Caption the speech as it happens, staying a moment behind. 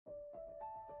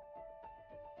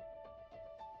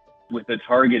with the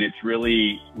target, it's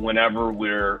really whenever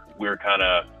we're kind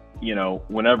of, you know,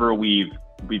 whenever we've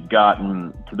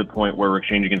gotten to the point where we're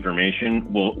exchanging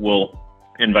information, we'll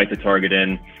invite the target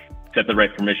in, set the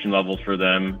right permission levels for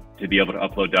them to be able to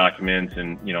upload documents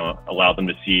and, you know, allow them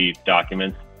to see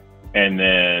documents. And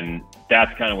then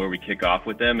that's kind of where we kick off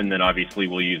with them. And then obviously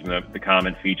we'll use the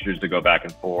comment features to go back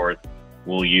and forth.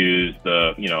 We'll use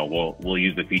the, you know, we'll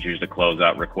use the features to close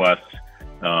out requests.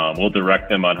 We'll direct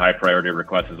them on high priority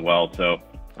requests as well. So,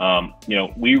 you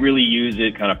know, we really use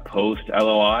it kind of post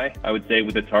LOI, I would say,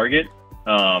 with the target,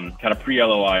 kind of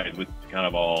pre-LOI with kind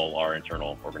of all our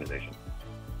internal organization.